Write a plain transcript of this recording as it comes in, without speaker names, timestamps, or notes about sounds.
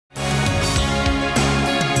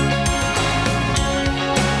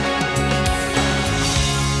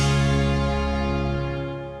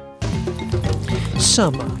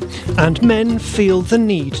summer, and men feel the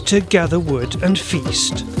need to gather wood and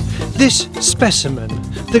feast. This specimen,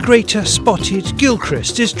 the greater spotted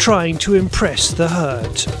Gilchrist, is trying to impress the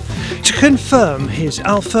herd. To confirm his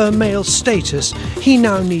alpha male status, he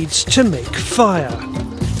now needs to make fire.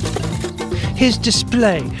 His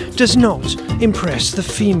display does not impress the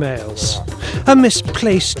females. A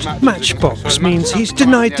misplaced matchbox means he's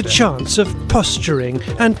denied the chance of posturing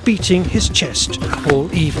and beating his chest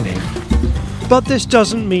all evening. But this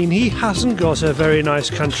doesn't mean he hasn't got a very nice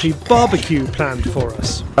country barbecue planned for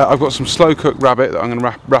us. I've got some slow cooked rabbit that I'm going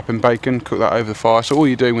to wrap in bacon, cook that over the fire. So all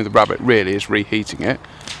you're doing with the rabbit really is reheating it.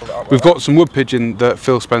 We've got some wood pigeon that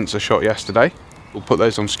Phil Spencer shot yesterday. We'll put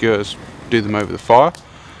those on skewers, do them over the fire.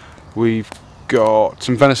 We've got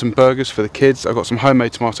some venison burgers for the kids. I've got some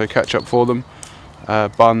homemade tomato ketchup for them,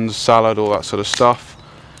 buns, salad, all that sort of stuff.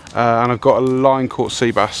 And I've got a line caught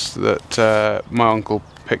sea bass that my uncle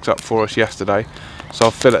picked up for us yesterday. So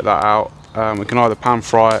I'll fillet that out. We can either pan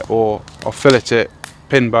fry it or I'll fillet it,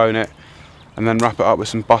 pin bone it, and then wrap it up with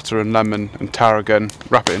some butter and lemon and tarragon,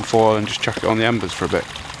 wrap it in foil and just chuck it on the embers for a bit.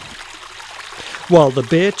 While the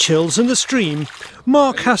beer chills in the stream,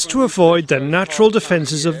 Mark has to avoid the natural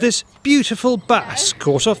defences of this beautiful bass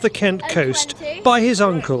caught off the Kent coast by his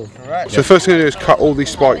uncle. So the first thing I do is cut all these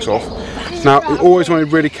spikes off. Now you always want to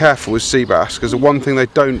be really careful with sea bass, because the one thing they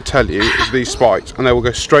don't tell you is these spikes, and they will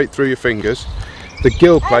go straight through your fingers. The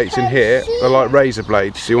gill plates in here are like razor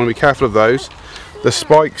blades, so you want to be careful of those. The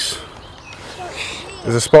spikes,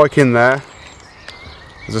 there's a spike in there,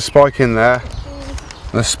 there's a spike in there,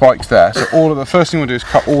 and the spikes there. So all of the first thing we'll do is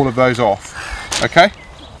cut all of those off. Okay?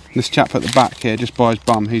 This chap at the back here, just by his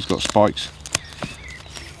bum, he's got spikes.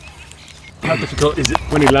 How difficult is it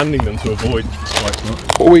when you're landing them to avoid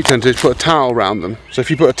spikes? What we tend to do is put a towel around them. So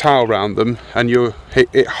if you put a towel around them and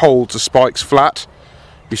it holds the spikes flat,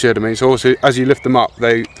 you see what I mean? So also as you lift them up,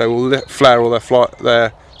 they will flare all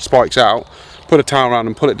their spikes out. Put a towel around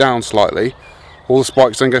and pull it down slightly. All the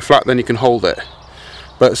spikes then go flat, then you can hold it.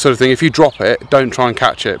 But sort of thing, if you drop it, don't try and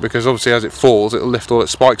catch it, because obviously as it falls, it'll lift all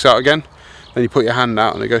its spikes out again. Then you put your hand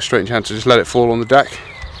out and it goes straight into your hand, so just let it fall on the deck.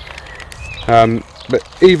 But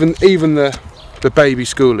even the baby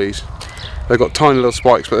schoolies, they've got tiny little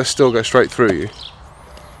spikes, but they still go straight through you.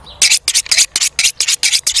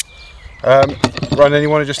 Right, then you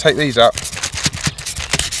want to just take these out.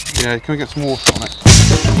 Yeah, can we get some water on it?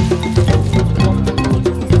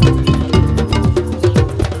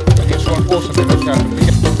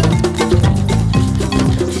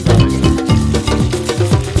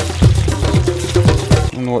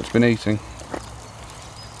 I don't know what it's been eating.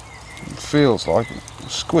 It feels like a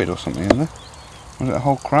squid or something in there. Was it a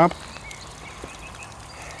whole crab?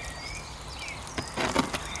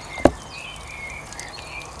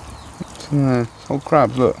 What's in there? Whole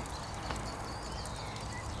crabs, look.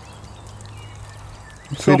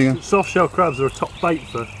 Soft shell crabs are a top bait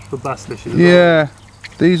for bass fishing. Yeah,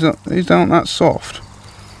 these aren't that soft.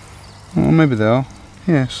 Well, maybe they are.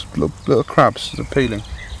 Yes, little crabs that are peeling.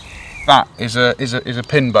 That is a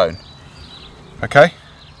pin bone. Okay,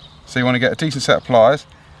 so you want to get a decent set of pliers.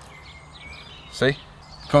 See,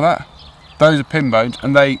 got that? Those are pin bones,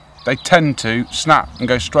 and they tend to snap and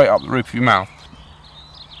go straight up the roof of your mouth,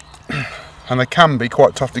 and they can be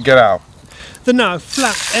quite tough to get out. The now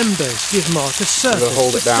flat embers give Mark a surface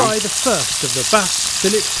hold to it down. fry the first of the bass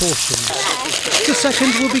fillet portions. The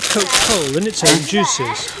second will be cooked whole in its own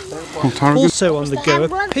juices. Also on the go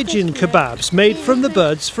are pigeon kebabs made from the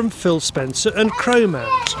birds from Phil Spencer and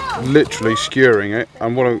Crowmount. Literally skewering it,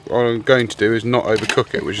 and what I'm going to do is not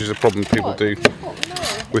overcook it, which is a problem people do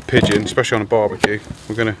with pigeon, especially on a barbecue.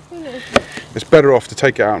 It's better off to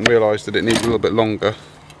take it out and realise that it needs a little bit longer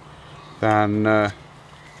than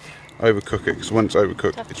overcook it, because once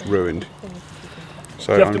overcooked it's ruined.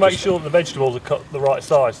 So you have to make sure that the vegetables are cut the right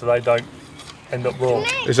size so they don't end up raw.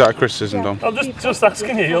 Is that a criticism, Dom? I'm just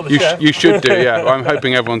asking you. You're the chef. You should do, yeah. I'm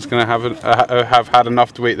hoping everyone's going to have had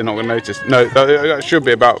enough to eat. They're not going to notice. No, that should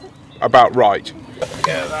be about right.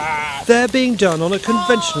 They're being done on a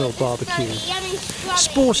conventional barbecue.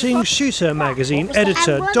 Sporting Shooter magazine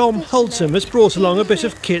editor Dom Hultum has brought along a bit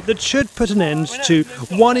of kit that should put an end to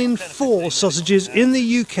 1 in 4 sausages in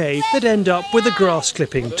the UK that end up with a grass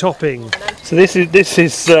clipping topping. So this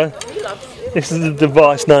is a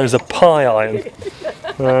device known as a pie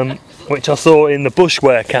iron, which I saw in the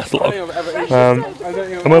Bushware catalogue.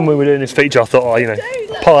 And when we were doing this feature, I thought, a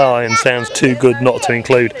pie iron sounds too good not to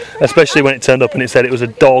include, especially when it turned up and it said it was a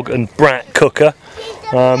dog and brat cooker.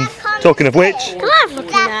 Talking of which, Can I have a look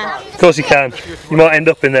in there? of course you can. You might end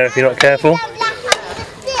up in there if you're not careful.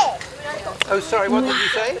 Oh, sorry, what did you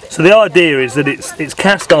say? So the idea is that it's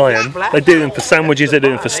cast iron. They do them for sandwiches, they do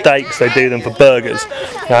them for steaks, they do them for burgers.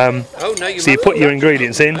 So you put your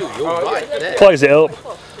ingredients in, close it up,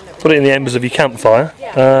 put it in the embers of your campfire,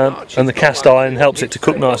 and the cast iron helps it to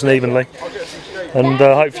cook nice and evenly. And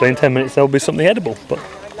hopefully in 10 minutes there'll be something edible. But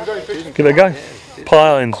give it a go.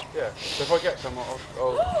 Pie irons. Yeah, so if I get some, I'll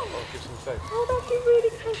give some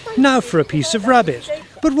steak. Now for a piece of rabbit.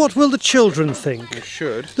 But what will the children think? It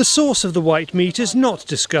should. The source of the white meat is not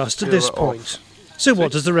discussed at this point. So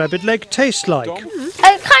what does the rabbit leg taste like?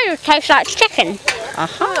 It kind of tastes like chicken.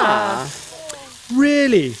 Aha.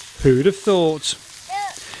 Really? Who'd have thought?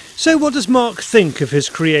 So what does Mark think of his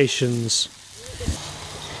creations?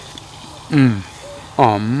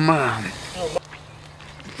 Oh man.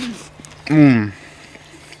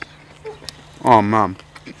 Oh man.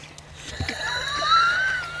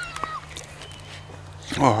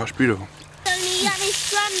 Oh, that's beautiful.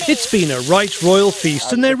 It's been a right royal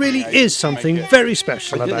feast, and there really is something very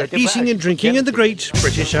special about eating and drinking in the great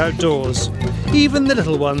British outdoors. Even the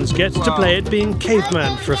little ones get to play at being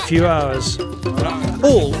caveman for a few hours.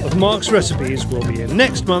 All of Mark's recipes will be in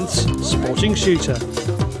next month's Sporting Shooter.